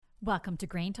Welcome to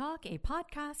GrainTALK, a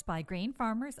podcast by grain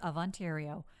farmers of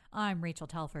Ontario. I'm Rachel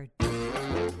Telford. The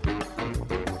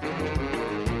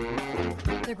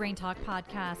GrainTALK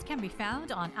podcast can be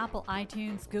found on Apple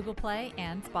iTunes, Google Play,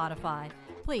 and Spotify.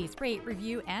 Please rate,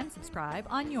 review, and subscribe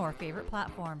on your favorite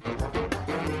platform.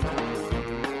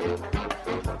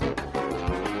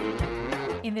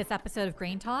 In this episode of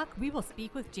GrainTALK, we will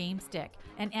speak with James Dyck,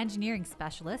 an engineering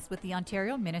specialist with the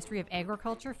Ontario Ministry of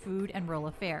Agriculture, Food and Rural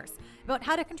Affairs, about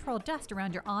how to control dust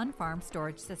around your on-farm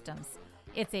storage systems.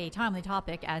 It's a timely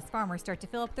topic as farmers start to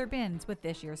fill up their bins with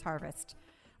this year's harvest.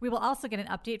 We will also get an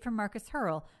update from Marcus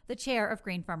Haerle, the chair of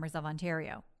Grain Farmers of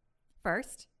Ontario.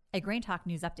 First, a GrainTALK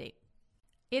news update.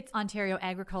 It's Ontario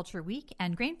Agriculture Week,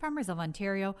 and Grain Farmers of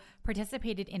Ontario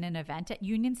participated in an event at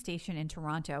Union Station in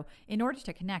Toronto in order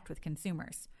to connect with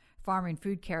consumers. Farm and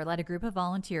Food Care led a group of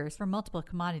volunteers for multiple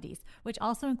commodities, which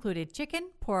also included chicken,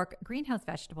 pork, greenhouse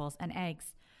vegetables, and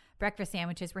eggs. Breakfast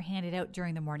sandwiches were handed out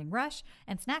during the morning rush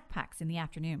and snack packs in the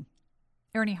afternoon.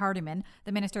 Ernie Hardeman,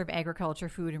 the Minister of Agriculture,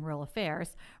 Food and Rural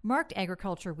Affairs, marked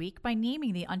Agriculture Week by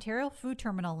naming the Ontario Food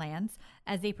Terminal lands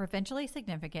as a provincially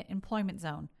significant employment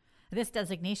zone. This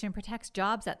designation protects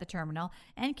jobs at the terminal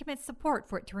and commits support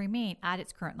for it to remain at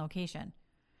its current location.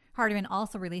 Hardeman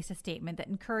also released a statement that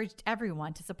encouraged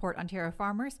everyone to support Ontario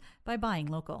farmers by buying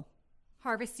local.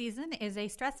 Harvest season is a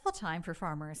stressful time for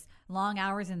farmers. Long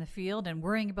hours in the field and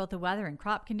worrying about the weather and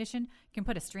crop condition can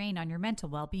put a strain on your mental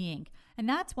well-being. And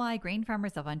that's why Grain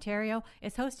Farmers of Ontario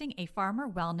is hosting a Farmer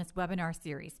Wellness webinar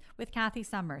series with Kathy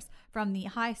Summers from the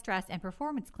High Stress and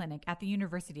Performance Clinic at the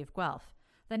University of Guelph.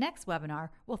 The next webinar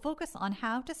will focus on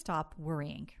how to stop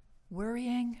worrying.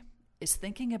 Worrying is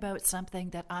thinking about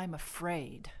something that I'm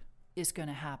afraid is going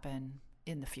to happen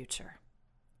in the future.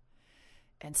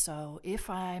 And so if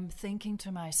I'm thinking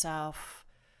to myself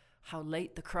how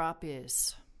late the crop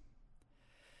is,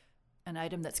 an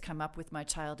item that's come up with my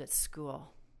child at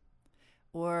school,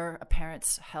 or a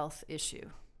parent's health issue,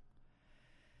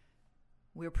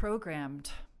 we're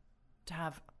programmed to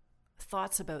have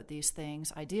thoughts about these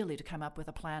things, ideally to come up with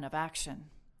a plan of action.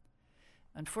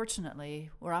 Unfortunately,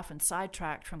 we're often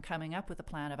sidetracked from coming up with a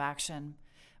plan of action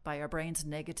by our brain's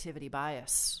negativity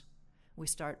bias. We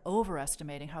start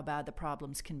overestimating how bad the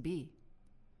problems can be.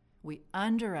 We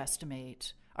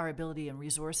underestimate our ability and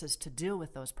resources to deal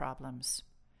with those problems.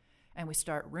 And we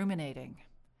start ruminating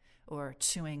or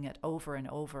chewing it over and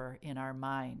over in our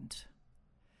mind.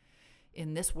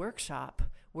 In this workshop,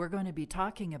 we're going to be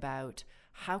talking about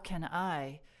how can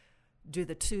I do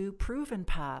the two proven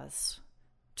paths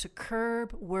to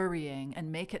curb worrying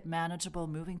and make it manageable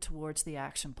moving towards the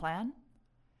action plan,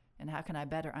 and how can I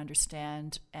better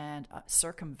understand and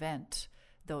circumvent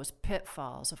those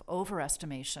pitfalls of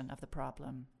overestimation of the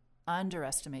problem,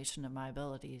 underestimation of my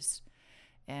abilities,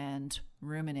 and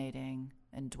ruminating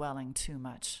and dwelling too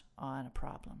much on a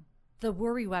problem. The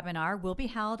Worry webinar will be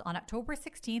held on October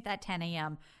 16th at 10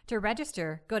 a.m. To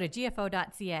register, go to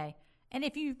gfo.ca. And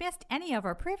if you've missed any of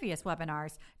our previous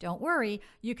webinars, don't worry,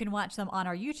 you can watch them on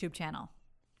our YouTube channel.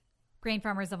 Grain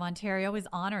Farmers of Ontario is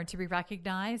honored to be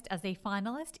recognized as a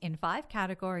finalist in 5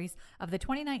 categories of the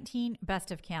 2019 Best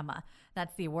of CAMA.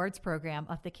 That's the awards program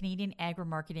of the Canadian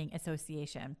Agri-Marketing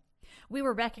Association. We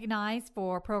were recognized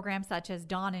for programs such as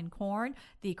Dawn in Corn,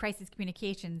 the crisis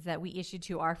communications that we issued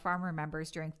to our farmer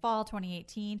members during fall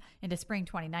 2018 into spring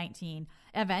 2019,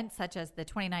 events such as the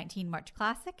 2019 March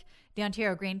Classic, the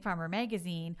Ontario Grain Farmer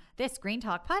Magazine, this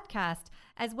GrainTALK podcast,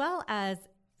 as well as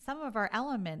some of our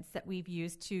elements that we've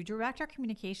used to direct our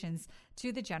communications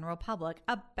to the general public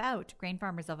about Grain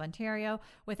Farmers of Ontario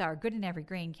with our Good in Every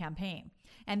Grain campaign.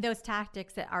 And those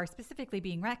tactics that are specifically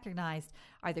being recognized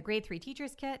are the Grade 3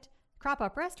 Teachers Kit, Crop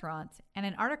Up Restaurants, and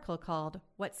an article called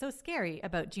What's So Scary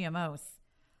About GMOs.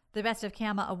 The Best of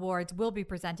CAMA Awards will be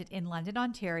presented in London,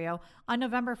 Ontario on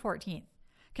November 14th.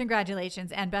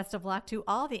 Congratulations and best of luck to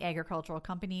all the agricultural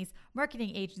companies,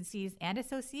 marketing agencies, and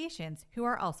associations who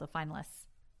are also finalists.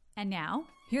 And now,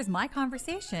 here's my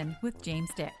conversation with James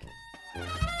Dyck.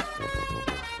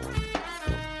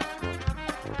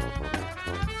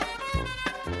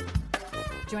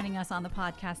 Joining us on the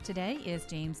podcast today is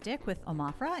James Dyck with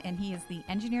Omafra, and he is the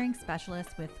engineering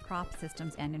specialist with Crop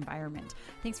Systems and Environment.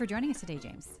 Thanks for joining us today,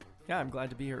 James. Yeah, I'm glad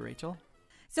to be here, Rachel.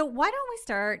 So why don't we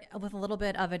start with a little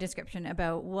bit of a description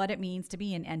about what it means to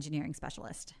be an engineering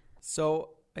specialist?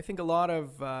 So I think a lot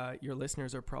of your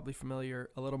listeners are probably familiar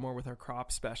a little more with our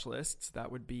crop specialists.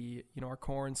 That would be, our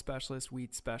corn specialist,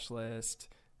 wheat specialist,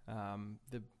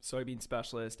 the soybean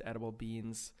specialist, edible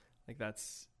beans. Like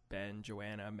that's Ben,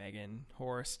 Joanna, Megan,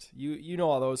 Horst. You know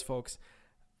all those folks.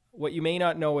 What you may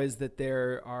not know is that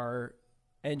there are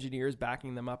engineers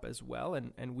backing them up as well.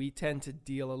 And we tend to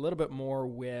deal a little bit more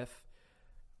with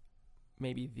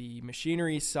maybe the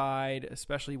machinery side,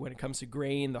 especially when it comes to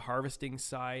grain, the harvesting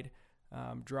side,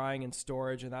 drying and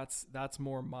storage. And that's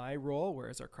more my role,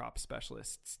 whereas our crop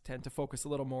specialists tend to focus a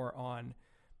little more on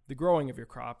the growing of your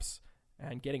crops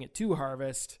and getting it to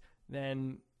harvest.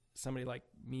 Then somebody like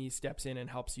me steps in and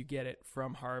helps you get it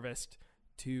from harvest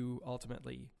to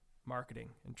ultimately marketing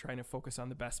and trying to focus on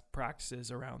the best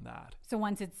practices around that. So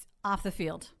once it's off the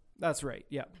field. That's right.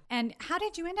 Yeah. And how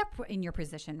did you end up in your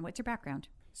position? What's your background?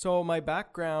 So my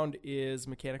background is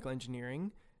mechanical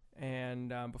engineering.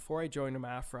 And before I joined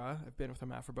Amafra, I've been with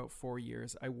Amafra about 4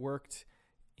 years. I worked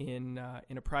in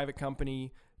a private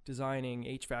company designing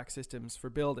HVAC systems for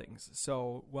buildings.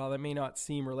 So while that may not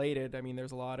seem related, I mean,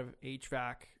 there's a lot of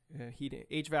HVAC.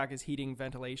 HVAC is heating,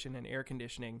 ventilation, and air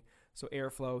conditioning. So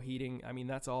airflow, heating, I mean,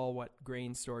 that's all what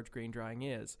grain storage, grain drying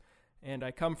is. And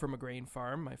I come from a grain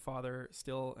farm. My father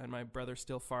still and my brother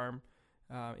still farm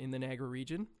in the Niagara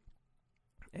region.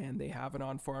 And they have an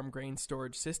on-farm grain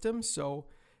storage system. So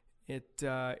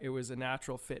it was a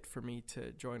natural fit for me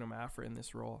to join Amafra in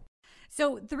this role.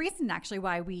 So the reason actually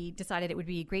why we decided it would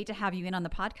be great to have you in on the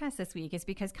podcast this week is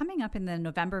because coming up in the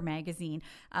November magazine,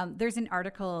 there's an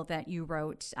article that you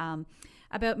wrote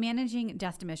about managing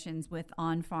dust emissions with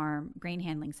on-farm grain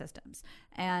handling systems.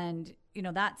 And, you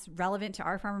know, that's relevant to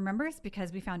our farmer members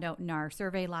because we found out in our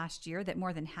survey last year that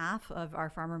more than half of our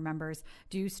farmer members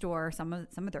do store some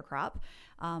of their crop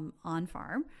on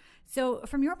farm. So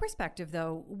from your perspective,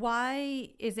 though, why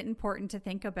is it important to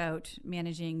think about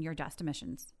managing your dust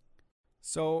emissions?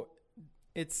 So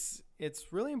it's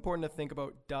really important to think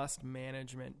about dust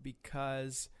management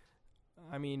because,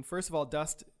 I mean, first of all,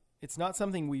 dust, it's not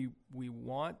something we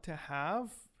want to have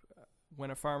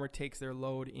when a farmer takes their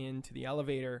load into the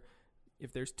elevator.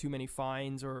 If there's too many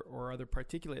fines or other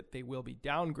particulate, they will be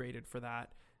downgraded for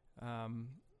that.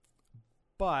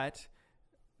 But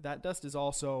that dust is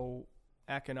also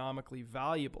economically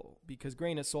valuable because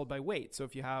grain is sold by weight. So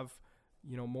if you have,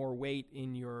 you know, more weight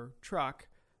in your truck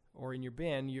or in your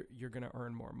bin, you're going to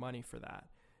earn more money for that.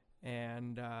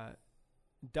 And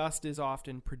dust is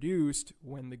often produced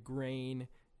when the grain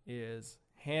is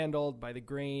handled by the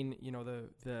grain, you know,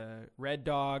 the red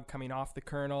dog coming off the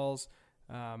kernels,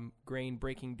 grain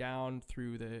breaking down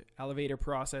through the elevator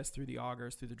process, through the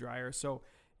augers, through the dryer. So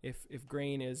if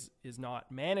grain is not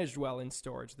managed well in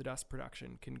storage, the dust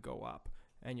production can go up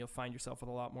and you'll find yourself with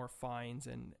a lot more fines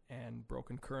and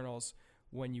broken kernels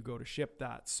when you go to ship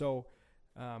that. So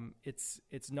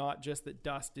it's not just that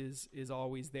dust is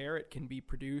always there. It can be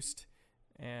produced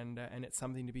and it's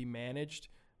something to be managed.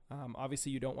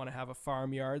 Obviously you don't want to have a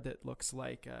farmyard that looks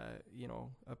like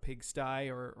a pigsty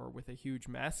or with a huge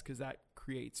mess because that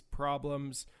creates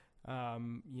problems.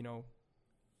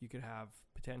 You could have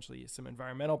potentially some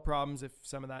environmental problems if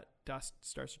some of that dust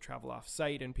starts to travel off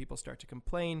site and people start to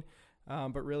complain.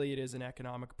 But really it is an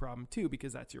economic problem too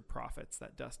because that's your profits.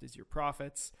 That dust is your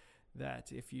profits.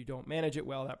 That if you don't manage it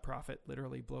well, that profit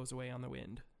literally blows away on the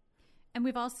wind. And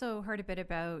we've also heard a bit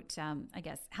about,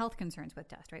 health concerns with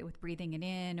dust, right? With breathing it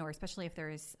in, or especially if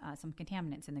there's some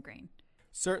contaminants in the grain.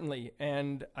 Certainly.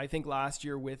 And I think last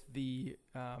year with the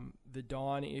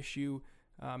Dawn issue,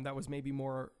 that was maybe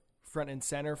more front and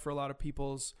center for a lot of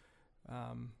people's,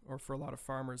 or for a lot of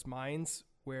farmers' minds,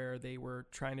 where they were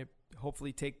trying to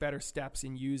hopefully take better steps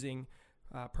in using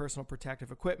personal protective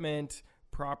equipment,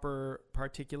 proper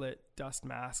particulate dust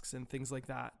masks and things like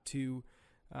that to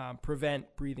prevent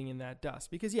breathing in that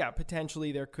dust. Because,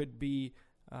 potentially there could be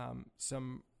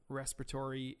some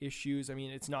respiratory issues. I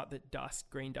mean, it's not that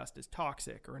grain dust is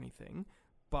toxic or anything,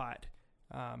 but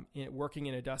working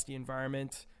in a dusty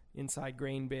environment inside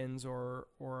grain bins or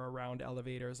around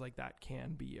elevators like that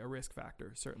can be a risk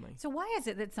factor, certainly. So why is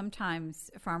it that sometimes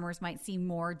farmers might see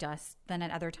more dust than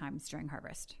at other times during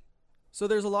harvest? So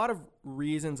there's a lot of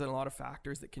reasons and a lot of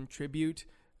factors that contribute.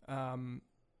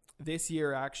 This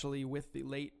year, actually, with the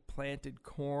late planted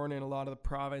corn in a lot of the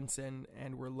province, and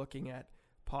we're looking at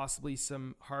possibly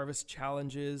some harvest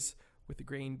challenges with the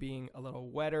grain being a little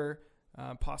wetter,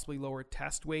 possibly lower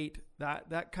test weight.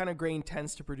 That kind of grain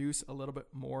tends to produce a little bit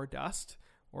more dust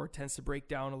or tends to break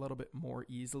down a little bit more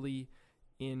easily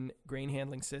in grain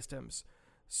handling systems.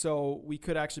 So we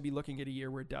could actually be looking at a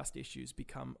year where dust issues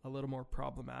become a little more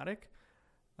problematic.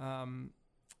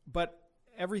 But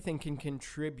everything can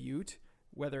contribute,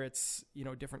 whether it's,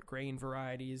 different grain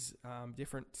varieties,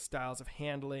 different styles of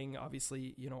handling.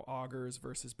 Obviously, augers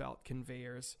versus belt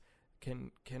conveyors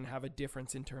can have a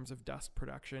difference in terms of dust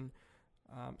production.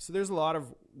 So there's a lot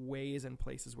of ways and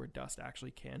places where dust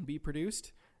actually can be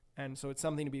produced. And so it's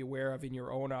something to be aware of in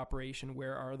your own operation.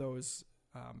 Where are those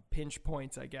pinch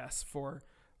points, I guess, for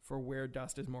where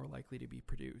dust is more likely to be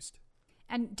produced.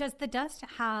 And does the dust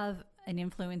have an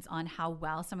influence on how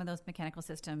well some of those mechanical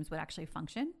systems would actually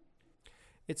function?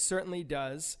 It certainly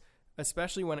does,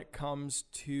 especially when it comes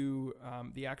to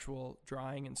the actual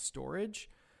drying and storage.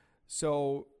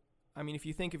 So, I mean, if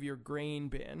you think of your grain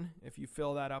bin, if you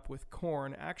fill that up with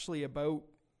corn, actually about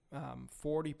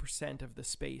 40% of the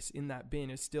space in that bin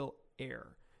is still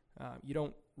air. You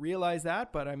don't realize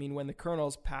that, but I mean, when the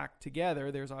kernel's packed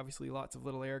together, there's obviously lots of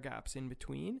little air gaps in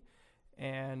between.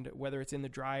 And whether it's in the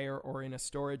dryer or in a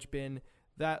storage bin,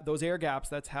 those air gaps,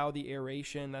 that's how the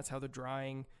aeration, that's how the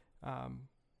drying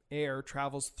air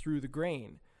travels through the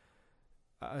grain.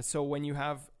 So when you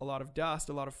have a lot of dust,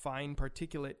 a lot of fine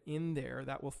particulate in there,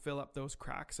 that will fill up those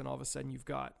cracks, and all of a sudden you've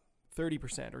got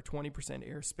 30% or 20%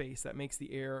 air space. That makes it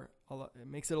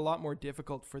makes it a lot more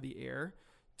difficult for the air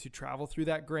to travel through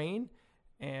that grain,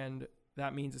 and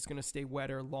that means it's going to stay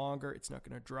wetter longer. It's not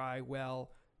going to dry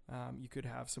well. You could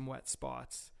have some wet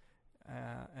spots,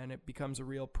 and it becomes a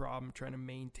real problem trying to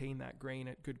maintain that grain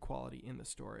at good quality in the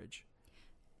storage.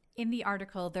 In the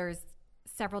article, there's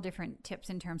several different tips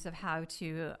in terms of how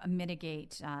to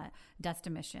mitigate dust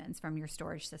emissions from your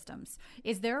storage systems.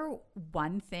 Is there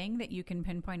one thing that you can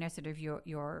pinpoint as sort of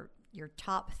your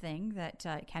top thing that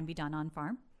can be done on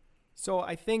farm? So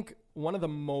I think one of the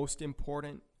most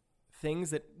important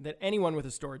things that anyone with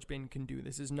a storage bin can do,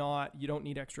 this is not, you don't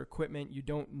need extra equipment, you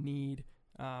don't need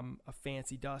a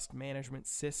fancy dust management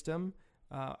system.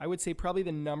 I would say probably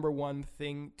the number one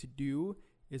thing to do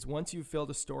is once you've filled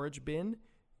a storage bin,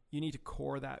 you need to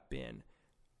core that bin.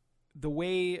 The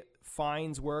way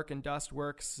fines work and dust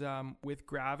works with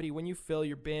gravity, when you fill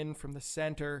your bin from the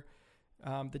center,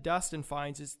 the dust and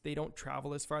fines, they don't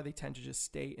travel as far. They tend to just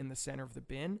stay in the center of the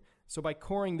bin. So by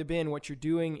coring the bin, what you're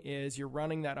doing is you're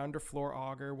running that underfloor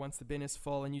auger once the bin is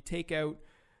full, and you take out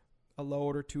a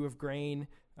load or two of grain,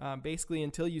 basically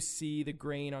until you see the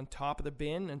grain on top of the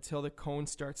bin, until the cone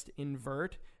starts to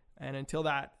invert, and until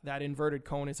that inverted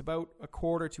cone is about a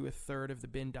quarter to a third of the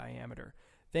bin diameter.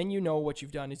 Then you know what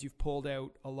you've done is you've pulled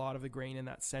out a lot of the grain in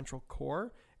that central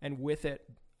core, and with it,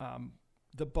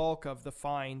 the bulk of the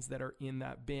fines that are in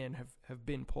that bin have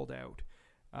been pulled out.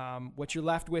 What you're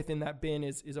left with in that bin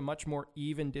is a much more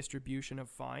even distribution of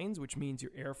fines, which means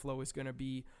your airflow is going to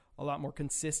be a lot more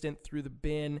consistent through the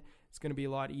bin. It's going to be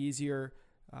a lot easier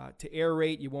to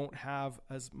aerate. You won't have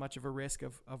as much of a risk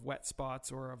of wet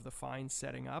spots or of the fines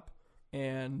setting up.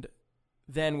 And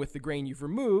then with the grain you've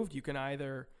removed, you can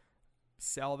either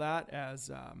sell that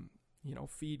as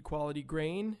feed quality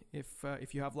grain.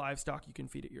 If you have livestock, you can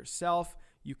feed it yourself.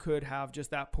 You could have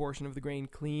just that portion of the grain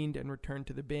cleaned and returned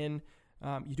to the bin.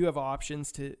 You do have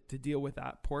options to deal with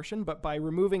that portion, but by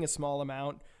removing a small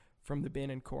amount from the bin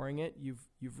and coring it,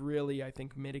 you've really, I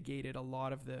think, mitigated a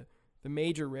lot of the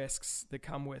major risks that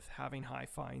come with having high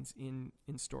fines in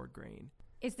stored grain.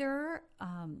 Is there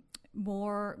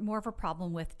more of a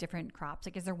problem with different crops?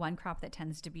 Like, is there one crop that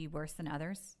tends to be worse than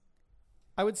others?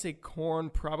 I would say corn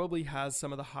probably has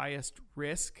some of the highest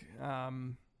risk.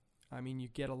 You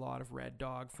get a lot of red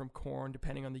dog from corn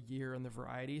depending on the year and the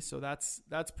variety. So that's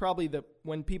probably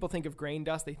when people think of grain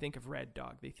dust, they think of red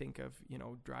dog. They think of,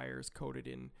 dryers coated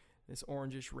in this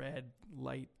orangish red,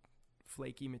 light,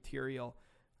 flaky material.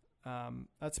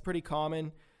 That's pretty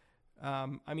common.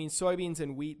 Soybeans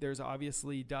and wheat, there's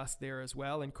obviously dust there as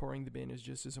well, and coring the bin is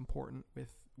just as important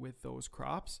with those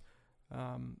crops.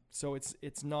 So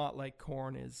it's not like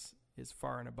corn is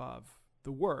far and above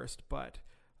the worst, but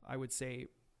I would say,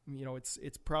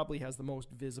 it's probably has the most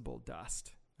visible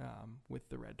dust with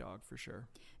the red dog for sure.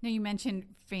 Now, you mentioned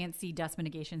fancy dust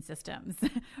mitigation systems.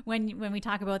 When we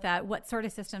talk about that, what sort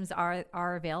of systems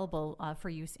are available for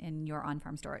use in your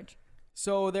on-farm storage?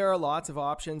 So there are lots of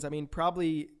options.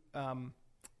 Probably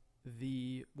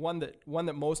the one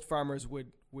that most farmers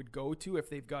would go to if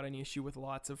they've got an issue with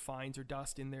lots of fines or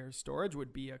dust in their storage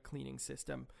would be a cleaning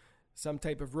system. Some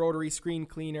type of rotary screen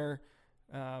cleaner,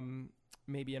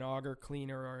 maybe an auger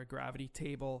cleaner or a gravity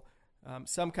table,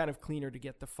 some kind of cleaner to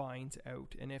get the fines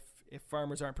out. And if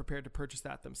farmers aren't prepared to purchase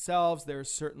that themselves,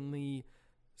 there's certainly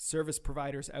service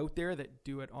providers out there that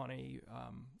do it on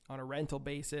a rental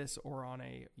basis or on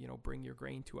a, bring your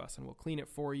grain to us and we'll clean it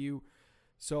for you.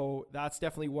 So that's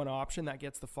definitely one option that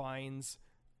gets the fines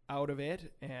out of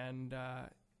it and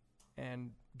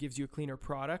gives you a cleaner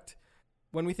product.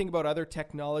 When we think about other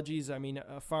technologies,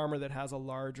 a farmer that has a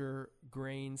larger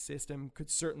grain system could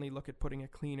certainly look at putting a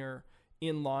cleaner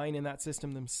in line in that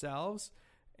system themselves.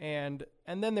 And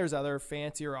then there's other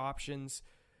fancier options.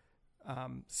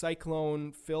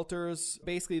 Cyclone filters,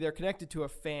 basically they're connected to a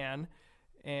fan,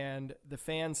 and the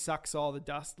fan sucks all the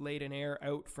dust-laden air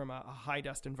out from a high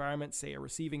dust environment, say a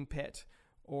receiving pit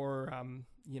or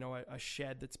a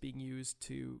shed that's being used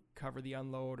to cover the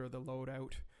unload or the load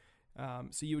out.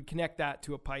 So you would connect that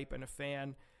to a pipe and a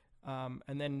fan,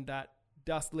 and then that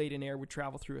dust-laden air would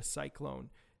travel through a cyclone.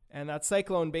 And that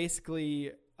cyclone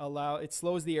basically it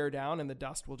slows the air down, and the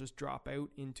dust will just drop out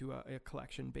into a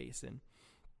collection basin.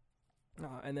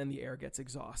 And then the air gets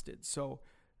exhausted. So,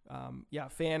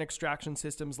 fan extraction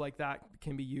systems like that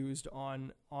can be used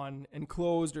on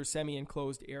enclosed or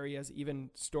semi-enclosed areas.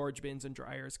 Even storage bins and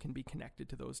dryers can be connected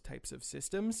to those types of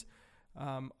systems.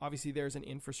 Obviously, there's an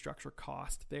infrastructure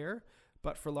cost there,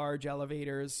 but for large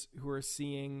elevators who are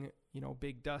seeing,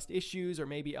 big dust issues, or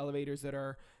maybe elevators that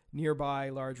are nearby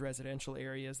large residential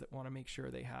areas that want to make sure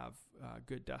they have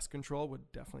good dust control,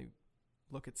 would definitely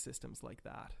look at systems like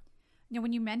that.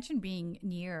 When you mention being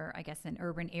near, I guess, an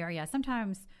urban area,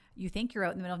 sometimes you think you're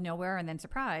out in the middle of nowhere, and then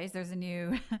surprise, there's a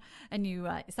new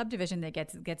subdivision that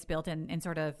gets built, and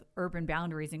sort of urban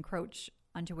boundaries encroach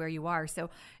onto where you are. So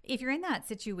if you're in that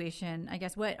situation, I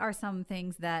guess, what are some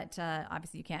things that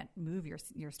obviously you can't move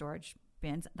your storage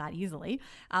bins that easily?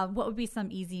 What would be some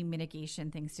easy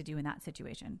mitigation things to do in that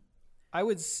situation? I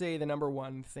would say the number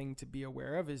one thing to be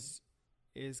aware of is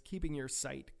keeping your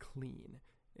site clean.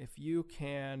 If you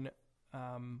can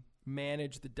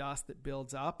manage the dust that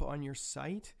builds up on your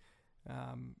site,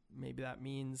 maybe that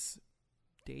means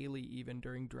daily, even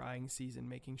during drying season,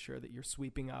 making sure that you're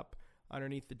sweeping up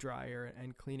underneath the dryer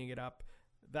and cleaning it up.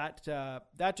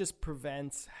 That just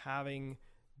prevents having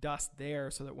dust there,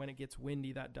 so that when it gets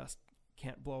windy, that dust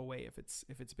can't blow away if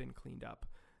it's been cleaned up.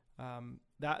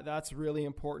 That's really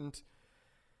important.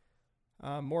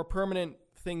 More permanent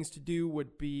things to do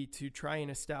would be to try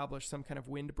and establish some kind of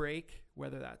windbreak,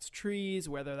 whether that's trees,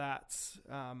 whether that's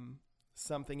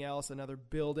something else, another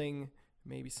building,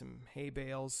 maybe some hay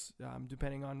bales,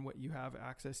 depending on what you have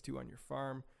access to on your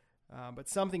farm. But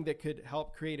something that could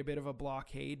help create a bit of a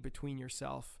blockade between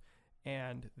yourself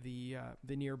and the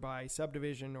nearby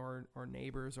subdivision or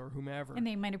neighbors or whomever. And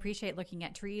they might appreciate looking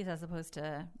at trees as opposed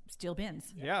to steel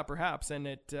bins. Yeah, perhaps. And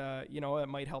it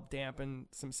might help dampen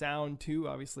some sound too.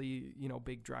 Obviously,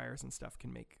 big dryers and stuff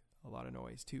can make a lot of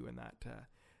noise too. And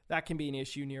that can be an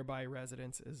issue nearby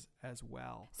residents as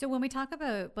well. So when we talk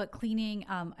about cleaning,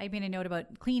 I made a note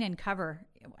about clean and cover,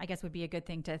 I guess would be a good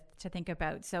thing to think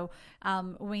about. So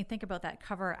when we think about that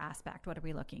cover aspect, what are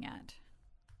we looking at?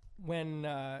 When,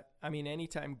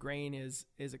 anytime grain is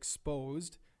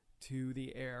exposed to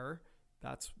the air,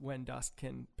 that's when dust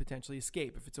can potentially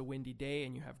escape. If it's a windy day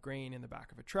and you have grain in the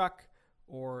back of a truck,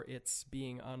 or it's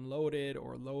being unloaded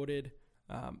or loaded,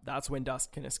 that's when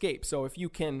dust can escape. So if you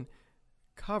can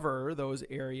cover those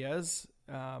areas,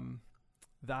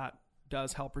 that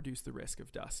does help reduce the risk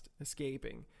of dust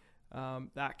escaping.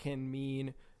 That can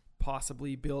mean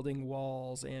possibly building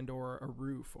walls and or a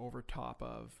roof over top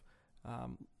of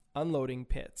unloading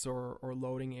pits or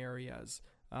loading areas,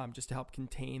 just to help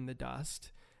contain the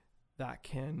dust. That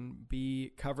can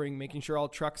be making sure all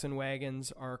trucks and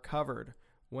wagons are covered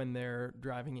when they're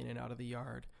driving in and out of the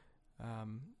yard.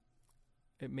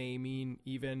 It may mean,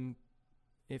 even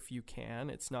if you can,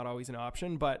 it's not always an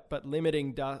option, but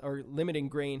limiting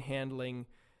grain handling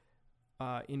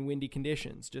in windy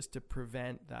conditions, just to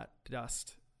prevent that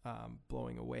dust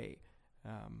blowing away.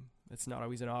 It's not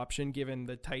always an option given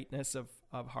the tightness of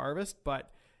harvest, but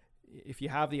if you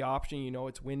have the option,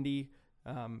 it's windy,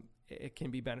 it can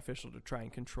be beneficial to try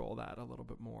and control that a little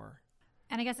bit more.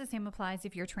 And I guess the same applies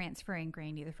if you're transferring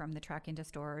grain either from the truck into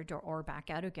storage or back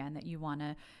out again, that you want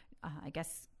to,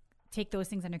 take those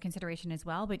things under consideration as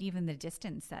well, but even the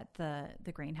distance that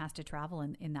the grain has to travel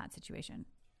in that situation.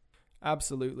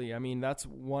 Absolutely. I mean, that's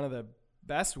one of the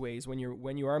best ways when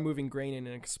you are moving grain in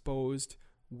an exposed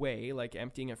way, like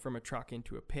emptying it from a truck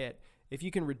into a pit. If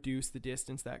you can reduce the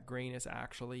distance that grain is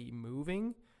actually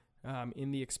moving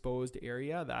in the exposed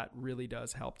area, that really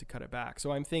does help to cut it back.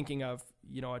 So I'm thinking of,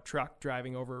 a truck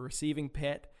driving over a receiving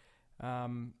pit.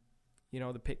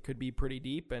 The pit could be pretty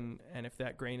deep, and if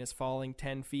that grain is falling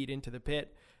 10 feet into the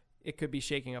pit, it could be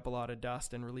shaking up a lot of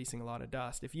dust and releasing a lot of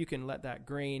dust. If you can let that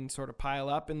grain sort of pile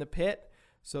up in the pit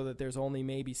so that there's only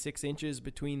maybe 6 inches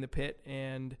between the pit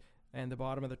and the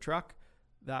bottom of the truck,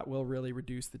 that will really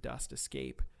reduce the dust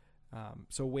escape.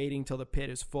 So waiting till the pit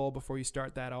is full before you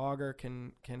start that auger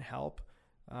can help.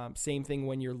 Same thing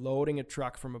when you're loading a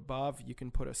truck from above, you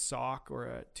can put a sock or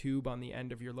a tube on the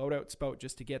end of your loadout spout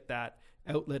just to get that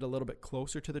outlet a little bit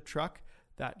closer to the truck.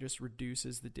 That just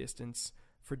reduces the distance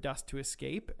for dust to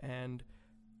escape. And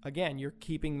again, you're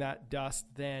keeping that dust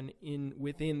then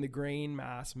within the grain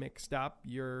mass mixed up.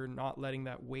 You're not letting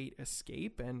that weight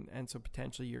escape, and so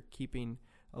potentially you're keeping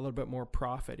a little bit more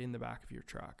profit in the back of your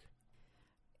truck.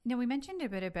 Now, we mentioned a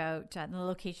bit about the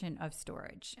location of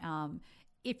storage.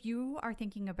 If you are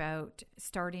thinking about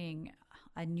starting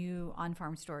a new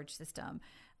on-farm storage system,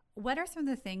 what are some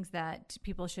of the things that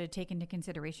people should take into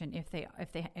consideration if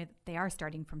they are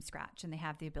starting from scratch and they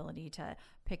have the ability to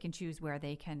pick and choose where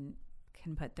they can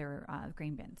put their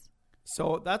grain bins?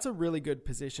 So that's a really good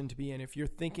position to be in if you're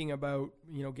thinking about,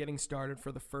 getting started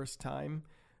for the first time.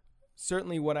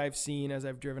 Certainly what I've seen as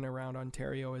I've driven around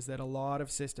Ontario is that a lot of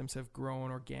systems have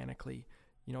grown organically.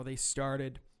 They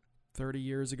started 30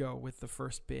 years ago with the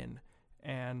first bin,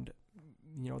 and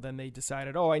then they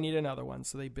decided, I need another one.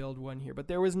 So they build one here. But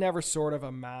there was never sort of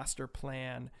a master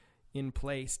plan in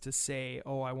place to say,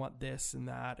 I want this and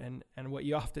that. And what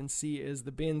you often see is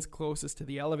the bins closest to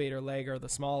the elevator leg are the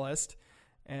smallest.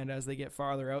 And as they get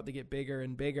farther out, they get bigger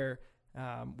and bigger,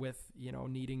 with,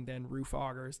 needing then roof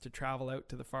augers to travel out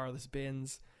to the farthest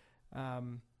bins.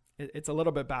 It's a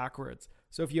little bit backwards.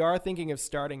 So if you are thinking of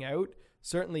starting out,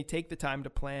 certainly take the time to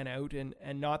plan out,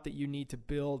 and not that you need to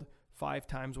build 5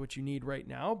 times what you need right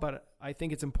now, but I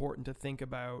think it's important to think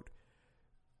about,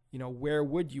 where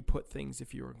would you put things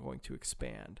if you were going to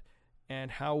expand,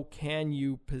 and how can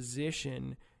you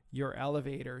position your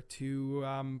elevator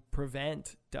to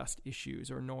prevent dust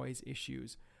issues or noise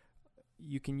issues.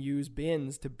 You can use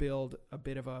bins to build a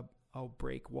bit of a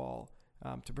break wall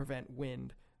to prevent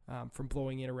wind from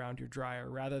blowing in around your dryer,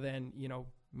 rather than,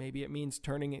 maybe it means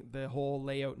turning the whole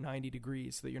layout 90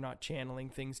 degrees so that you're not channeling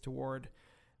things toward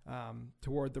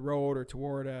the road or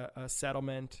toward a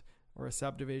settlement or a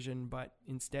subdivision, but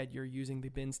instead you're using the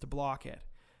bins to block it.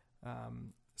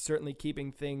 Certainly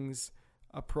keeping things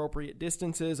appropriate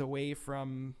distances away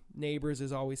from neighbors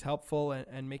is always helpful,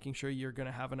 and making sure you're going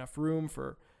to have enough room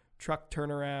for truck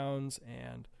turnarounds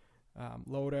and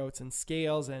loadouts and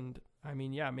scales. And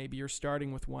maybe you're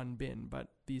starting with one bin, but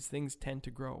these things tend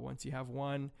to grow. Once you have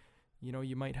one,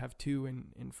 you might have 2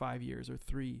 in 5 years or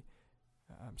 3.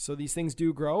 So these things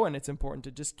do grow, and it's important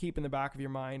to just keep in the back of your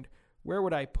mind, where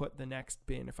would I put the next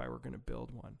bin if I were going to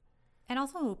build one? And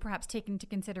also perhaps take into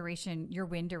consideration your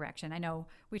wind direction. I know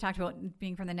we talked about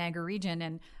being from the Niagara region,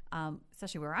 and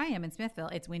especially where I am in Smithville,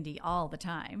 it's windy all the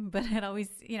time, but it always,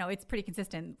 it's pretty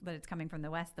consistent that it's coming from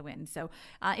the west, the wind. So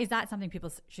is that something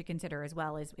people should consider as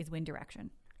well, is wind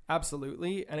direction?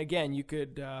 Absolutely. And again, you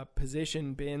could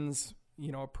position bins,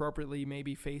 appropriately,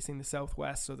 maybe facing the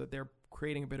southwest, so that they're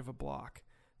creating a bit of a block,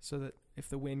 so that if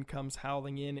the wind comes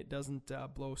howling in, it doesn't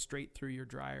blow straight through your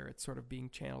dryer. It's sort of being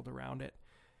channeled around it.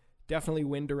 Definitely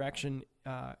wind direction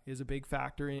is a big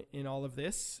factor in all of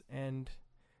this. And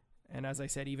as I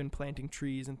said, even planting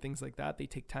trees and things like that, they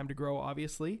take time to grow,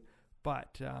 obviously,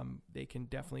 but they can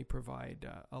definitely provide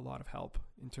a lot of help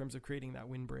in terms of creating that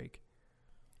windbreak.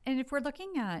 And if we're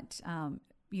looking at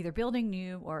either building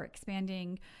new or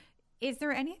expanding, is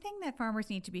there anything that farmers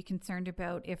need to be concerned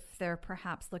about if they're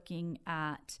perhaps looking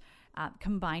at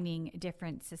combining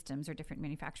different systems or different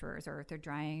manufacturers, or if they're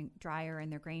dryer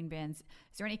and their grain bins?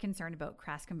 Is there any concern about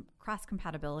cross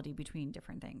compatibility between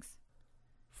different things?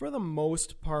 For the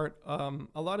most part,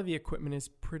 a lot of the equipment is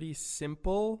pretty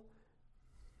simple.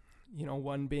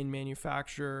 One bin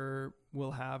manufacturer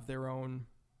will have their own,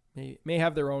 may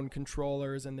have their own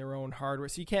controllers and their own hardware,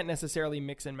 so you can't necessarily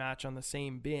mix and match on the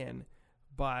same bin.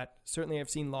 But certainly I've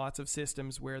seen lots of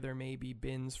systems where there may be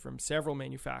bins from several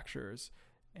manufacturers,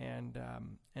 and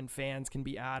fans can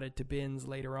be added to bins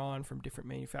later on from different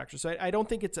manufacturers. So I don't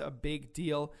think it's a big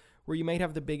deal. Where you might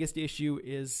have the biggest issue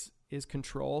is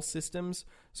control systems.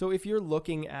 So if you're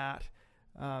looking at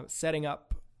setting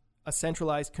up a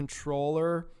centralized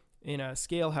controller in a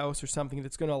scale house or something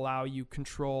that's going to allow you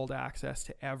controlled access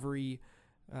to every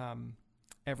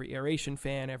aeration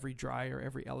fan, every dryer,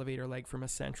 every elevator leg from a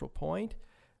central point,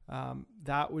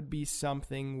 that would be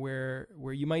something where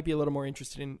you might be a little more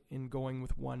interested in going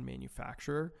with one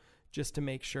manufacturer, just to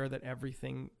make sure that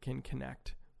everything can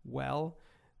connect well.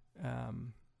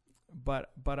 But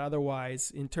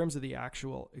otherwise, in terms of the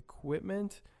actual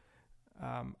equipment,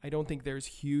 I don't think there's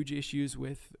huge issues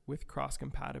with cross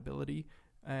compatibility.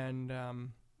 And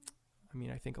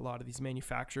I think a lot of these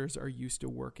manufacturers are used to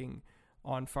working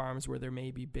on farms where there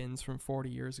may be bins from 40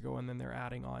 years ago, and then they're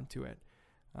adding on to it.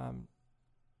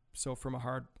 So from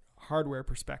a hardware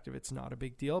perspective, it's not a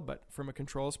big deal, but from a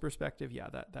controls perspective,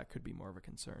 that could be more of a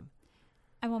concern.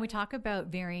 And when we talk about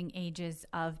varying ages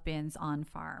of bins on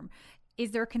farm,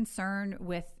 Is there a concern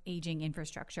with aging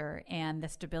infrastructure and the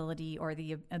stability or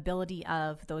the ability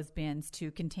of those bins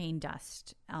to contain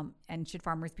dust? And should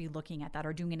farmers be looking at that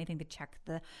or doing anything to check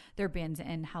their bins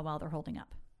and how well they're holding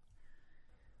up?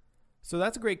 So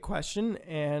that's a great question.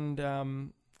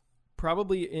 And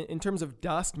probably in terms of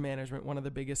dust management, one of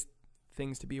the biggest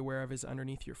things to be aware of is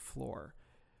underneath your floor.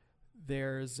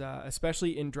 There's,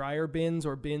 especially in drier bins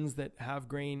or bins that have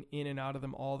grain in and out of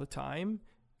them all the time,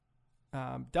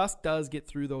 dust does get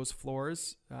through those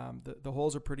floors. The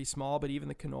holes are pretty small, but even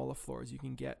the canola floors, you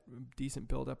can get decent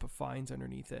buildup of fines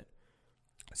underneath it.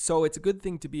 So it's a good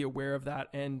thing to be aware of that.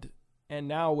 And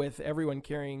now with everyone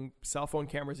carrying cell phone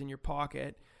cameras in your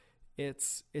pocket,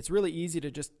 it's really easy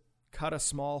to just cut a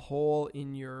small hole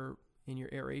in your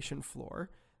aeration floor,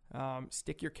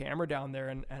 stick your camera down there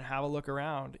and have a look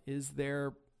around. Is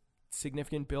there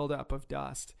significant buildup of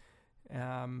dust?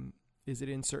 Is it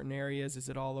in certain areas? Is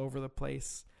it all over the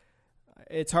place?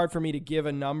 It's hard for me to give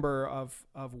a number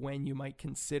of when you might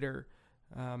consider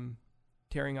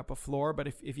tearing up a floor, but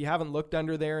if you haven't looked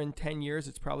under there in 10 years,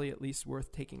 it's probably at least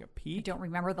worth taking a peek. I don't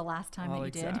remember the last time that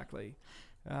you did. Exactly.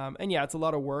 And yeah, it's a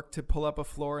lot of work to pull up a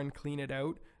floor and clean it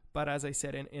out. But as I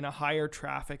said, in a higher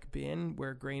traffic bin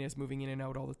where grain is moving in and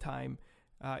out all the time,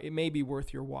 it may be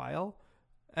worth your while.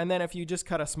 And then if you just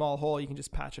cut a small hole, you can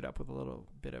just patch it up with a little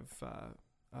bit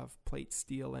of plate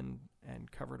steel and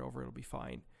cover it over. It'll be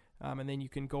fine. And then you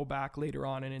can go back later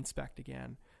on and inspect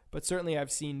again. But certainly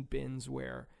I've seen bins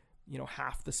where,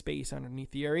 half the space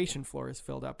underneath the aeration floor is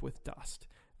filled up with dust.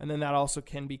 And then that also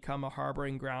can become a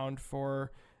harboring ground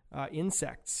for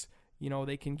insects.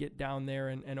 They can get down there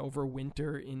and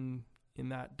overwinter in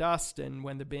that dust. And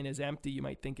when the bin is empty, you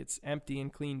might think it's empty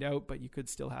and cleaned out, but you could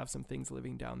still have some things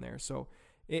living down there. So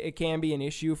it can be an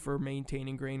issue for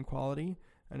maintaining grain quality,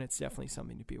 and it's definitely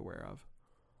something to be aware of.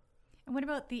 And what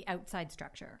about the outside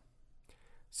structure?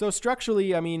 So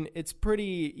structurally, it's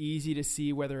pretty easy to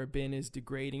see whether a bin is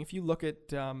degrading. If you look at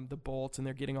the bolts and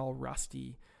they're getting all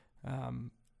rusty,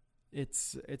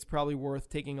 it's probably worth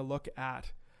taking a look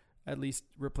at least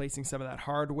replacing some of that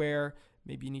hardware.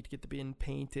 Maybe you need to get the bin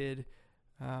painted.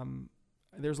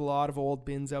 There's a lot of old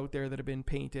bins out there that have been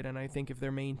painted, and I think if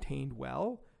they're maintained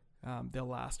well, they'll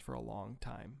last for a long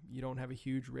time. You don't have a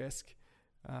huge risk.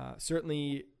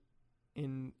 Certainly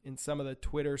in some of the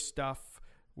Twitter stuff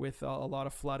with a lot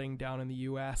of flooding down in the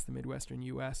U.S., the Midwestern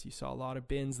U.S., you saw a lot of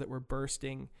bins that were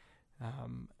bursting,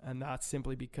 and that's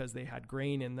simply because they had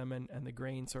grain in them, and the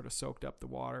grain sort of soaked up the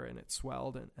water and it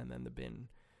swelled, and then the bin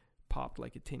popped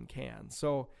like a tin can.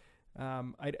 So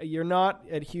you're not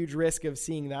at huge risk of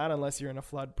seeing that unless you're in a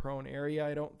flood prone area.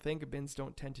 I don't think bins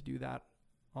don't tend to do that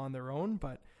on their own,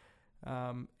 but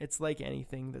it's like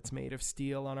anything that's made of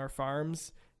steel on our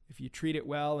farms. If you treat it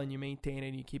well and you maintain it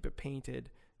and you keep it painted,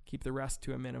 keep the rust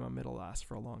to a minimum, it'll last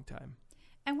for a long time.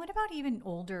 And what about even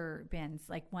older bins,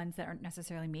 like ones that aren't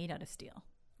necessarily made out of steel?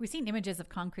 We've seen images of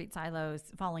concrete silos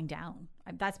falling down.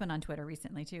 That's been on Twitter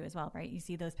recently too as well, right? You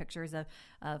see those pictures of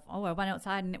I went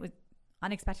outside and it was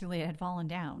unexpectedly it had fallen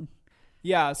down.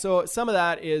 Yeah, so some of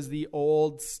that is the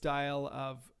old style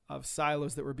of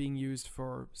silos that were being used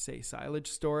for, say, silage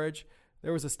storage.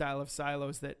 There was a style of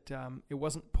silos that it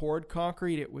wasn't poured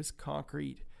concrete, it was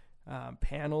concrete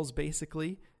panels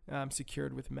basically,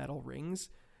 secured with metal rings.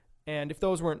 And if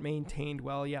those weren't maintained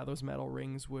well, those metal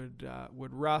rings would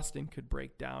rust and could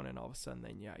break down, and all of a sudden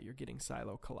then, you're getting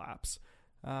silo collapse.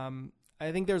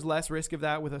 I think there's less risk of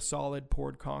that with a solid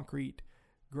poured concrete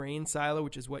grain silo,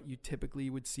 which is what you typically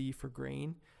would see for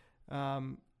grain.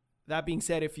 That being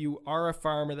said, if you are a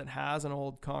farmer that has an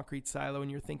old concrete silo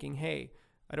and you're thinking, hey,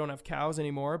 I don't have cows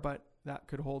anymore, but that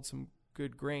could hold some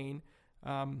good grain,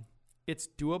 it's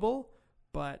doable,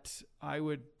 but I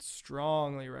would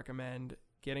strongly recommend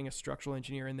getting a structural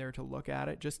engineer in there to look at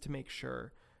it just to make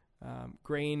sure.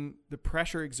 Grain, the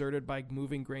pressure exerted by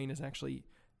moving grain is actually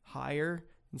higher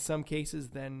in some cases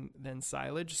than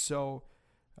silage. So,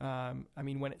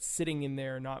 when it's sitting in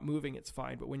there not moving, it's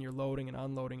fine. But when you're loading and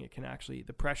unloading, it can actually,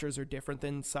 the pressures are different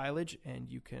than silage, and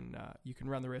you can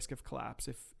run the risk of collapse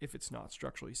if it's not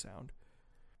structurally sound.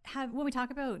 When we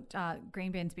talk about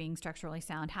grain bins being structurally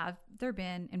sound, have there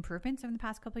been improvements in the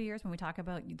past couple of years when we talk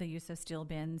about the use of steel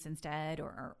bins instead,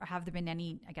 or have there been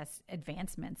any,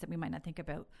 advancements that we might not think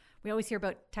about? We always hear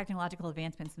about technological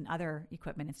advancements in other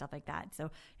equipment and stuff like that.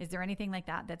 So is there anything like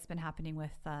that that's been happening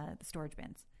with the storage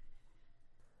bins?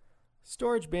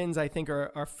 Storage bins, I think,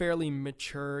 are fairly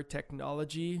mature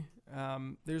technology.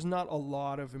 There's not a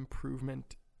lot of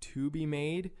improvement to be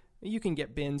made. You can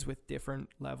get bins with different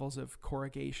levels of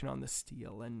corrugation on the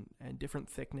steel and different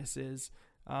thicknesses.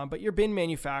 But your bin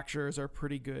manufacturers are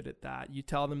pretty good at that. You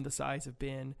tell them the size of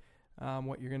bin,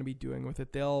 what you're going to be doing with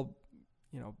it,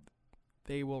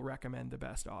 they will recommend the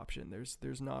best option.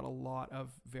 There's not a lot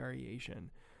of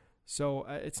variation. So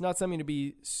it's not something to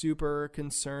be super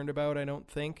concerned about, I don't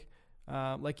think.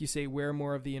 Like you say, where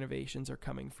more of the innovations are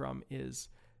coming from is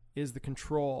the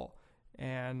control.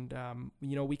 And,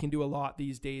 we can do a lot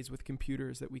these days with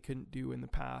computers that we couldn't do in the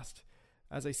past.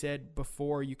 As I said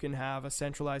before, you can have a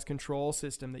centralized control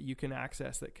system that you can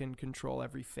access that can control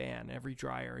every fan, every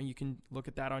dryer. And you can look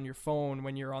at that on your phone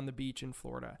when you're on the beach in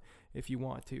Florida if you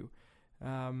want to.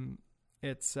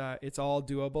 It's all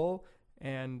doable.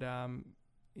 And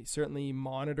certainly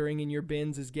monitoring in your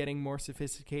bins is getting more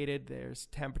sophisticated. There's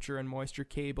temperature and moisture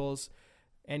cables.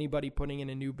 Anybody putting in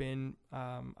a new bin,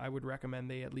 I would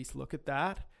recommend they at least look at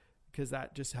that, because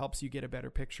that just helps you get a better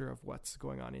picture of what's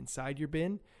going on inside your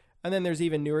bin. And then there's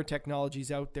even newer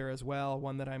technologies out there as well.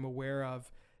 One that I'm aware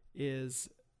of is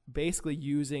basically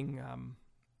using,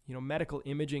 medical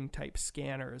imaging type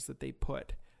scanners that they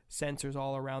put sensors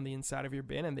all around the inside of your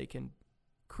bin, and they can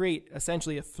create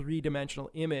essentially a 3-dimensional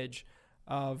image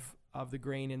of the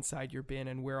grain inside your bin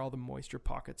and where all the moisture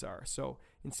pockets are. So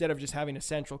instead of just having a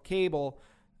central cable,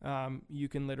 you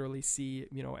can literally see,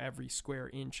 every square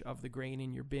inch of the grain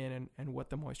in your bin and what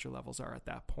the moisture levels are at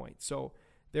that point. So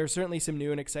there are certainly some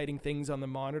new and exciting things on the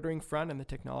monitoring front and the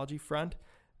technology front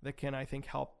that can, I think,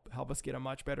 help us get a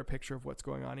much better picture of what's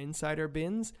going on inside our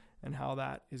bins and how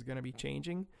that is going to be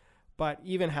changing. But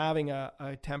even having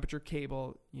a temperature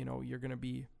cable, you're going to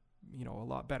be, a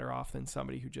lot better off than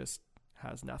somebody who just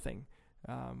has nothing.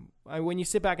 When you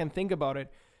sit back and think about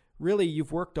it, really,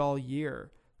 you've worked all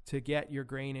year to get your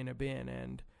grain in a bin,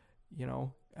 and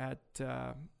at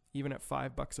even at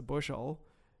 $5 a bushel,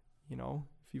 if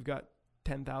you've got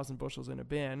 10,000 bushels in a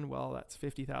bin, well, that's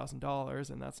 $50,000,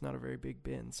 and that's not a very big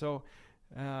bin. So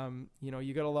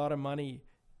you got a lot of money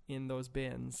in those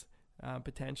bins,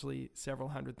 potentially several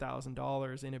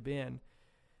 $100,000 in a bin,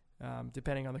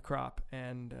 depending on the crop,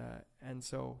 and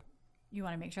so you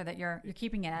want to make sure that you're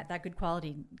keeping it at that good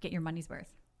quality, get your money's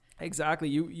worth. Exactly.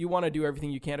 You want to do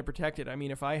everything you can to protect it. I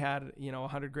mean, if I had,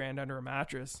 $100,000 under a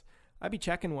mattress, I'd be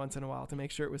checking once in a while to make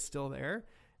sure it was still there.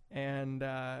 And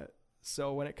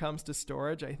so when it comes to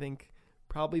storage, I think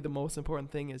probably the most important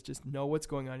thing is just know what's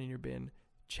going on in your bin.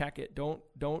 Check it.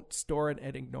 Don't store it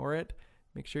and ignore it.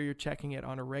 Make sure you're checking it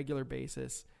on a regular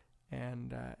basis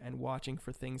and watching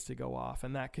for things to go off.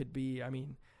 And that could be,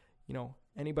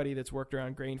 anybody that's worked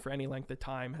around grain for any length of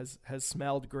time has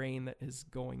smelled grain that is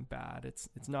going bad.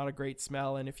 It's not a great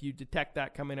smell, and if you detect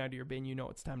that coming out of your bin,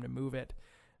 it's time to move it.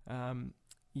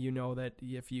 That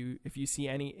if you see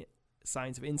any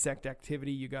signs of insect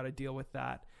activity, you got to deal with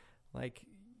that. Like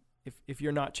if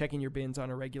you're not checking your bins on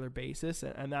a regular basis,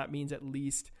 and that means at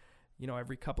least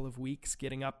every couple of weeks,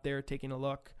 getting up there, taking a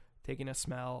look, taking a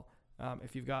smell.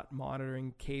 If you've got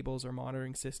monitoring cables or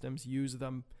monitoring systems, use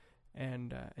them.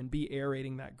 And be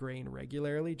aerating that grain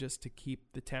regularly just to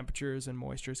keep the temperatures and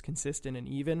moistures consistent and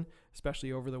even,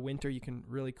 especially over the winter. You can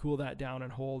really cool that down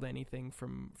and hold anything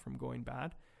from going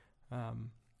bad.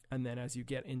 And then as you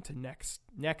get into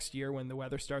next year, when the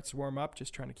weather starts to warm up,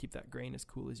 just trying to keep that grain as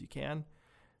cool as you can,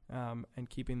 and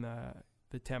keeping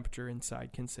the temperature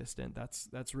inside consistent.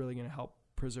 That's really going to help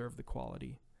preserve the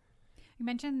quality. You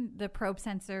mentioned the probe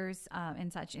sensors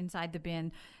and such inside the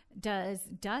bin. Does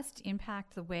dust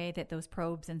impact the way that those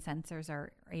probes and sensors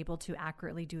are able to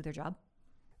accurately do their job?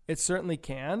 It certainly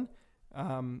can.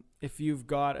 If you've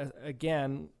got,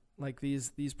 again, like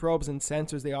these probes and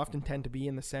sensors, they often tend to be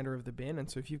in the center of the bin.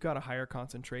 And so if you've got a higher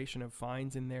concentration of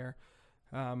fines in there,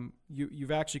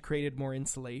 you've actually created more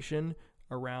insulation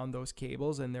around those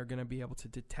cables, and they're going to be able to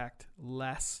detect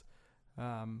less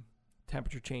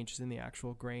temperature changes in the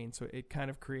actual grain. So it kind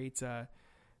of creates an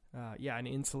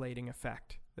insulating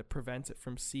effect that prevents it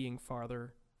from seeing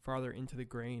farther into the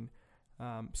grain.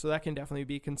 So that can definitely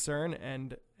be a concern.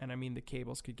 And I mean, the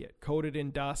cables could get coated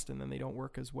in dust and then they don't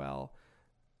work as well.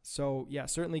 So yeah,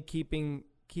 certainly keeping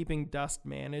dust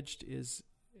managed is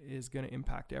going to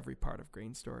impact every part of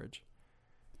grain storage.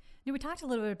 Now, we talked a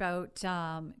little bit about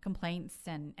complaints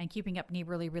and keeping up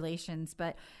neighborly relations,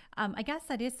 but I guess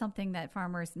that is something that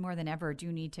farmers more than ever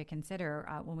do need to consider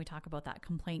when we talk about that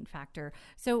complaint factor.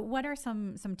 So what are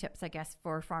some tips, I guess,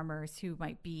 for farmers who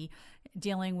might be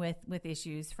dealing with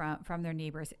issues from their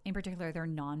neighbors, in particular their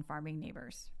non-farming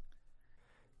neighbors?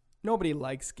 Nobody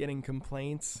likes getting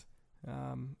complaints.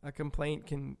 A complaint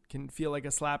can feel like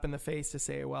a slap in the face to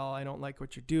say, well, I don't like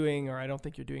what you're doing, or I don't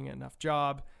think you're doing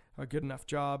a good enough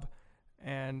job.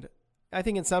 And I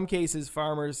think in some cases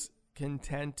farmers can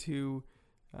tend to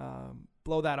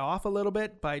blow that off a little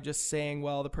bit by just saying,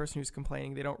 well, the person who's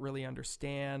complaining, they don't really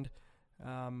understand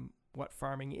what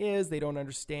farming is. They don't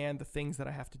understand the things that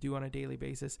I have to do on a daily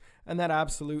basis. And that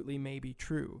absolutely may be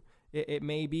true. It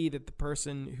may be that the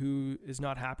person who is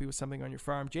not happy with something on your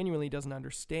farm genuinely doesn't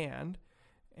understand.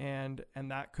 And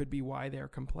that could be why they're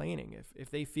complaining.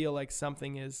 If they feel like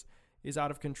something is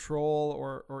out of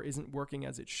control or isn't working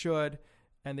as it should,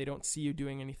 and they don't see you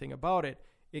doing anything about it,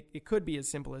 it could be as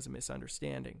simple as a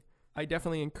misunderstanding. I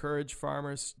definitely encourage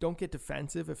farmers, don't get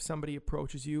defensive if somebody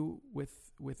approaches you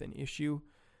with an issue.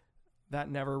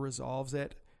 That never resolves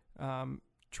it.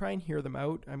 Try and hear them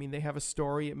out. I mean, they have a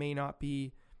story. It may not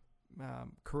be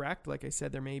correct. Like I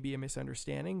said, there may be a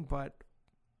misunderstanding, but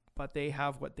they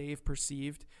have what they've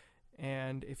perceived.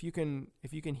 And if you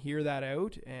can hear that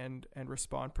out and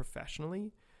respond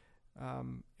professionally,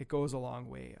 it goes a long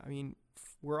way. I mean,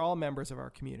 we're all members of our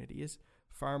communities.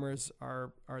 Farmers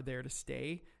are there to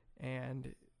stay,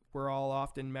 and we're all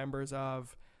often members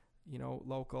of,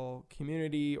 local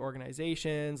community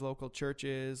organizations, local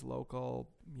churches, local,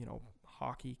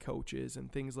 hockey coaches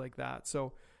and things like that.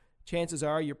 So chances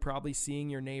are you're probably seeing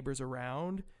your neighbors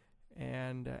around,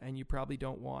 and you probably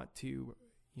don't want to,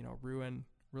 ruin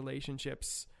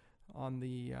relationships on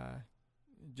the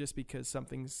just because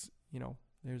something's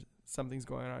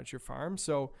going on at your farm.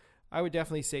 So I would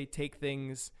definitely say take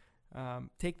things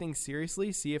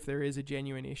seriously. See if there is a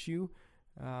genuine issue.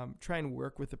 Try and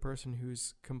work with the person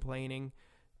who's complaining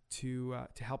to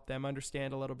help them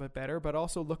understand a little bit better, but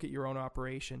also look at your own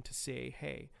operation to say,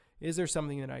 hey, is there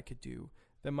something that I could do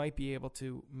that might be able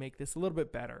to make this a little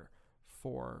bit better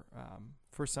for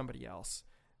somebody else?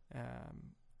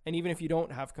 And even if you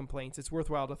don't have complaints, it's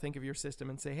worthwhile to think of your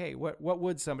system and say, hey, what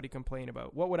would somebody complain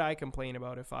about? What would I complain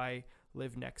about if I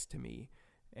lived next to me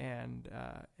and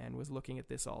was looking at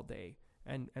this all day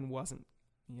and wasn't,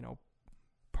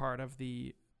 part of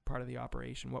the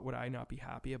operation? What would I not be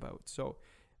happy about? So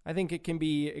I think it can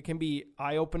be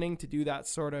eye-opening to do that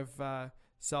sort of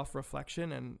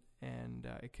self-reflection, and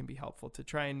it can be helpful to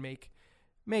try and make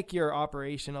your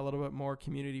operation a little bit more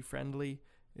community friendly.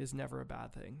 Is never a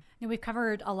bad thing. Now, we've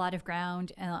covered a lot of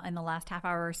ground in the last half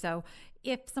hour or so.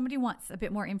 If somebody wants a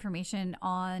bit more information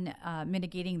on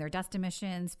mitigating their dust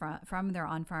emissions from their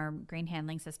on-farm grain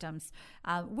handling systems,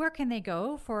 where can they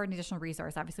go for an additional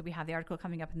resource? Obviously, we have the article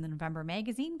coming up in the November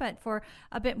magazine, but for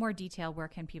a bit more detail, where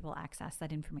can people access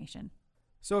that information?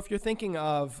 So if you're thinking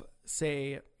of,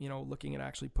 say, looking at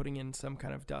actually putting in some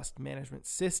kind of dust management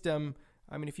system,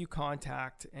 I mean, if you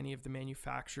contact any of the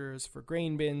manufacturers for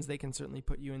grain bins, they can certainly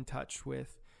put you in touch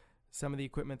with some of the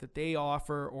equipment that they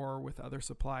offer, or with other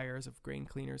suppliers of grain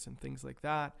cleaners and things like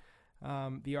that.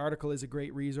 The article is a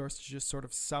great resource to just sort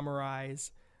of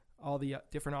summarize all the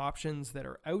different options that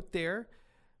are out there.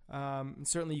 And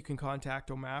certainly you can contact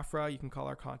OMAFRA. You can call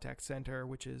our contact center,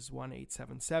 which is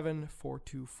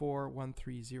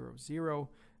 1-877-424-1300.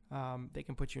 They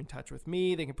can put you in touch with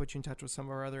me. They can put you in touch with some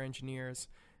of our other engineers.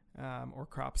 Or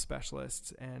crop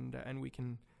specialists, and we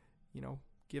can,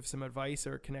 give some advice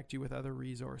or connect you with other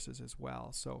resources as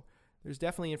well. So there's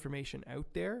definitely information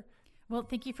out there. Well,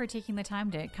 thank you for taking the time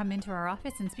to come into our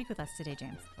office and speak with us today,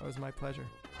 James. That was my pleasure.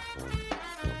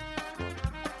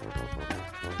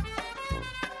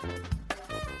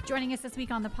 Joining us this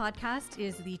week on the podcast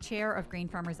is the Chair of Grain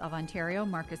Farmers of Ontario,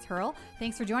 Marcus Haerle.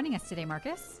 Thanks for joining us today,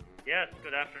 Marcus. Yes,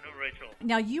 good afternoon, Rachel.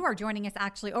 Now, you are joining us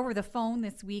actually over the phone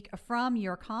this week from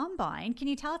your combine. Can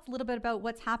you tell us a little bit about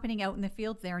what's happening out in the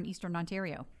fields there in Eastern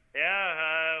Ontario?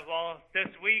 Yeah, well, this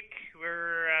week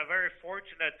we're very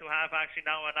fortunate to have actually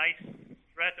now a nice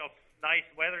threat of nice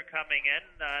weather coming in,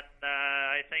 and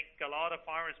I think a lot of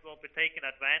farmers will be taking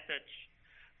advantage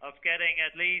of getting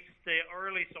at least the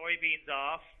early soybeans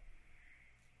off.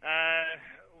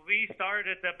 We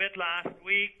started a bit last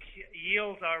week.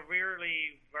 Yields are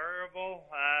really variable.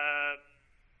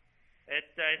 It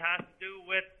has to do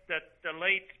with the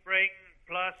late spring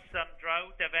plus some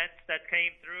drought events that came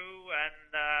through,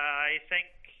 and I think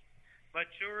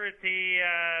maturity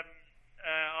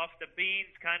of the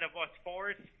beans kind of was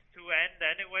forced to end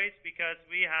anyways, because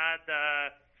we had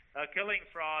a killing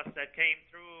frost that came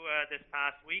through this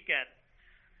past weekend.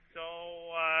 So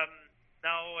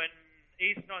now in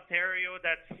Eastern Ontario,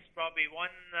 that's probably one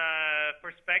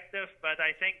perspective, but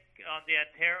I think on the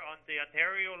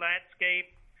Ontario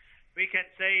landscape, we can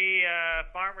say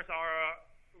farmers are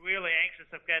really anxious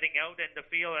of getting out in the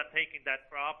field and taking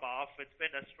that crop off. It's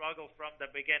been a struggle from the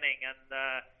beginning, and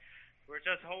we're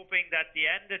just hoping that the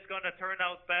end is going to turn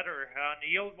out better on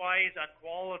yield-wise, on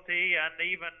quality, and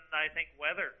even, I think,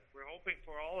 weather. We're hoping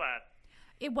for all that.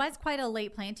 It was quite a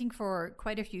late planting for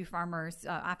quite a few farmers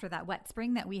after that wet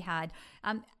spring that we had.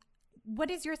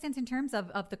 What is your sense in terms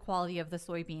of the quality of the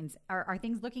soybeans? Are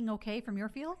things looking okay from your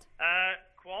field?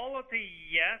 quality,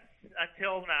 yes,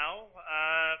 until now.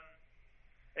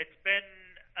 It's been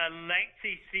a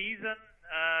lengthy season.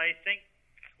 I think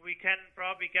we can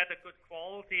probably get a good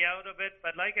quality out of it.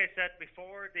 But like I said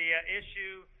before, the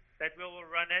issue that we will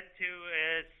run into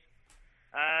is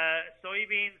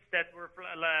soybeans that were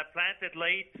planted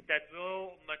late, that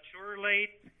will mature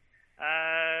late.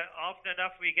 Often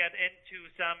enough, we get into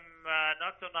some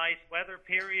not so nice weather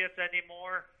periods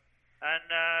anymore, and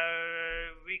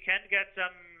we can get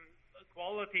some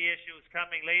quality issues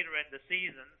coming later in the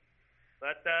season.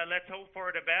 But let's hope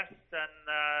for the best, and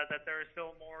that there is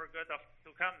still more good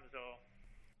to come. So.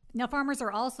 Now, farmers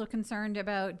are also concerned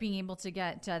about being able to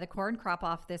get the corn crop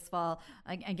off this fall.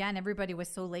 Again, everybody was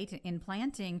so late in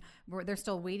planting; they're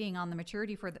still waiting on the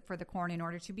maturity for the corn in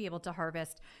order to be able to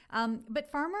harvest.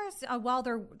 But farmers, while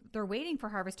they're waiting for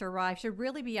harvest to arrive, should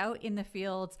really be out in the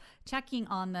fields checking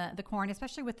on the corn,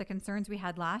 especially with the concerns we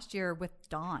had last year with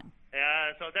dawn.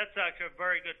 Yeah, so that's actually a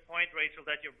very good point, Rachel,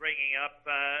 that you're bringing up.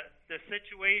 The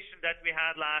situation that we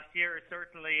had last year is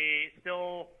certainly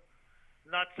still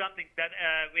not something that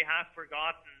we have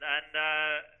forgotten. And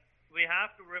we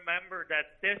have to remember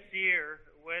that this year,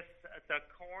 with the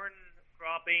corn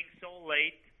crop being so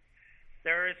late,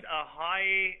 there is a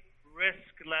high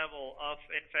risk level of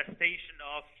infestation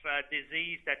of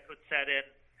disease that could set in.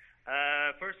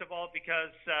 First of all,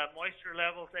 because moisture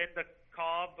levels in the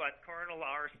cob and kernel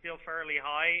are still fairly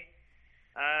high.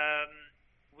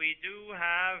 We do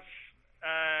have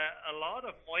a lot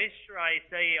of moisture, I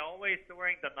say, always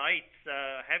during the nights,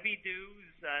 heavy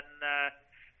dews, and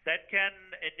that can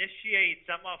initiate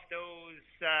some of those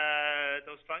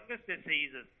fungus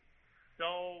diseases.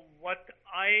 So what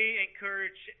I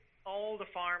encourage all the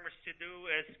farmers to do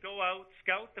is go out,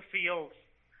 scout the fields,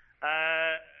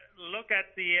 look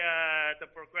at the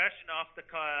progression of the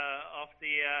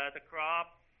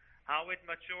crop, how it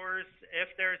matures, if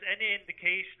there's any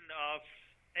indication of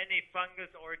any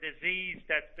fungus or disease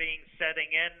that's being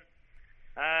setting in.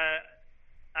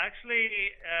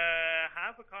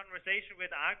 Have a conversation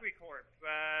with AgriCorp.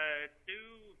 Do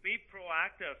be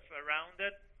proactive around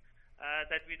it,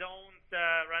 that we don't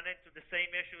run into the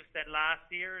same issues than last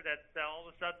year, that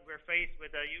all of a sudden we're faced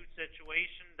with a huge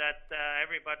situation that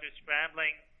everybody's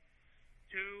scrambling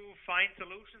to find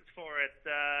solutions for it.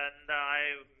 And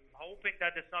I'm hoping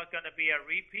that it's not going to be a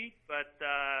repeat, but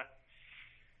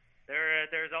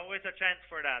there's always a chance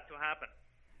for that to happen.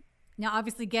 Now,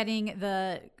 obviously, getting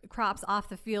the crops off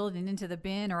the field and into the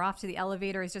bin or off to the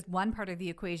elevator is just one part of the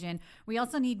equation. We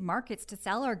also need markets to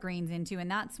sell our grains into,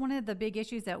 and that's one of the big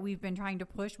issues that we've been trying to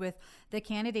push with the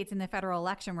candidates in the federal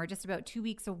election. We're just about 2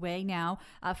 weeks away now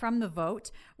from the vote.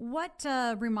 What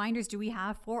reminders do we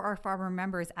have for our farmer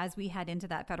members as we head into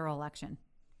that federal election?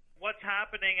 What's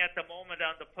happening at the moment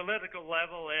on the political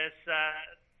level is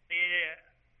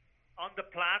on the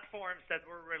platforms that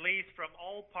were released from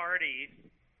all parties,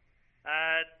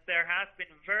 there has been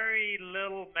very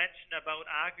little mention about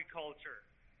agriculture.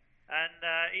 And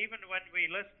even when we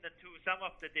listen to some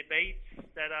of the debates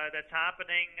that's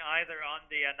happening either on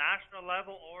the national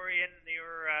level or in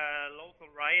your local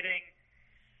riding,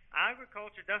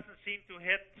 agriculture doesn't seem to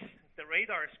hit the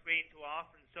radar screen too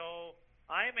often. So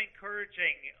I'm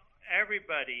encouraging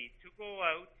everybody to go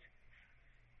out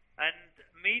and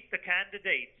meet the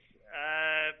candidates,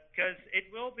 because it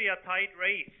will be a tight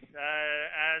race,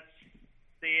 as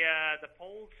the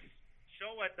polls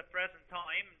show at the present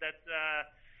time that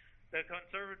the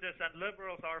Conservatives and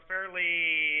Liberals are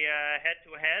fairly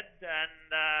head-to-head, and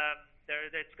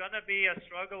it's going to be a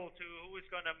struggle to who is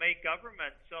going to make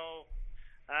government. So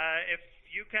if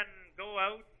you can go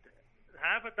out,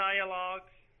 have a dialogue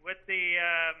with the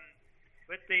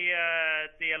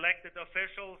elected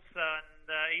officials and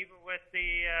even with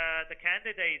the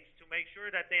candidates, to make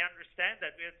sure that they understand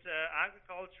that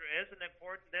agriculture is an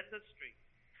important industry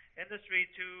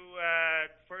to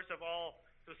first of all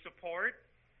to support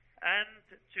and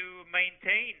to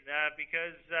maintain,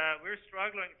 because we're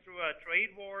struggling through a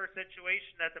trade war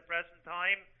situation at the present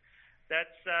time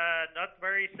that's not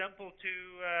very simple to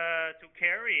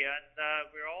carry, and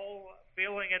we're all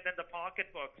feeling it in the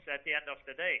pocketbooks at the end of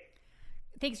the day.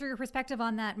 Thanks for your perspective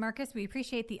on that, Marcus. We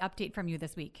appreciate the update from you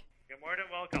this week. You're more than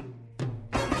welcome.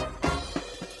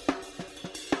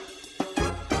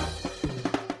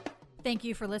 Thank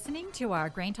you for listening to our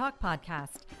GrainTALK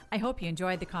podcast. I hope you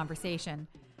enjoyed the conversation.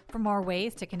 For more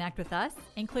ways to connect with us,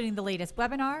 including the latest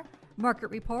webinar,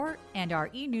 market report, and our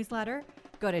e-newsletter,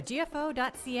 go to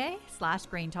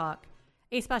gfo.ca/GrainTALK.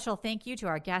 A special thank you to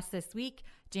our guests this week,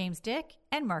 James Dyck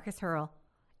and Marcus Haerle.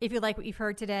 If you like what you've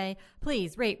heard today,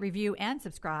 please rate, review, and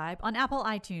subscribe on Apple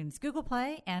iTunes, Google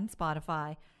Play, and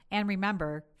Spotify. And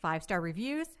remember, 5-star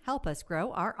reviews help us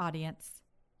grow our audience.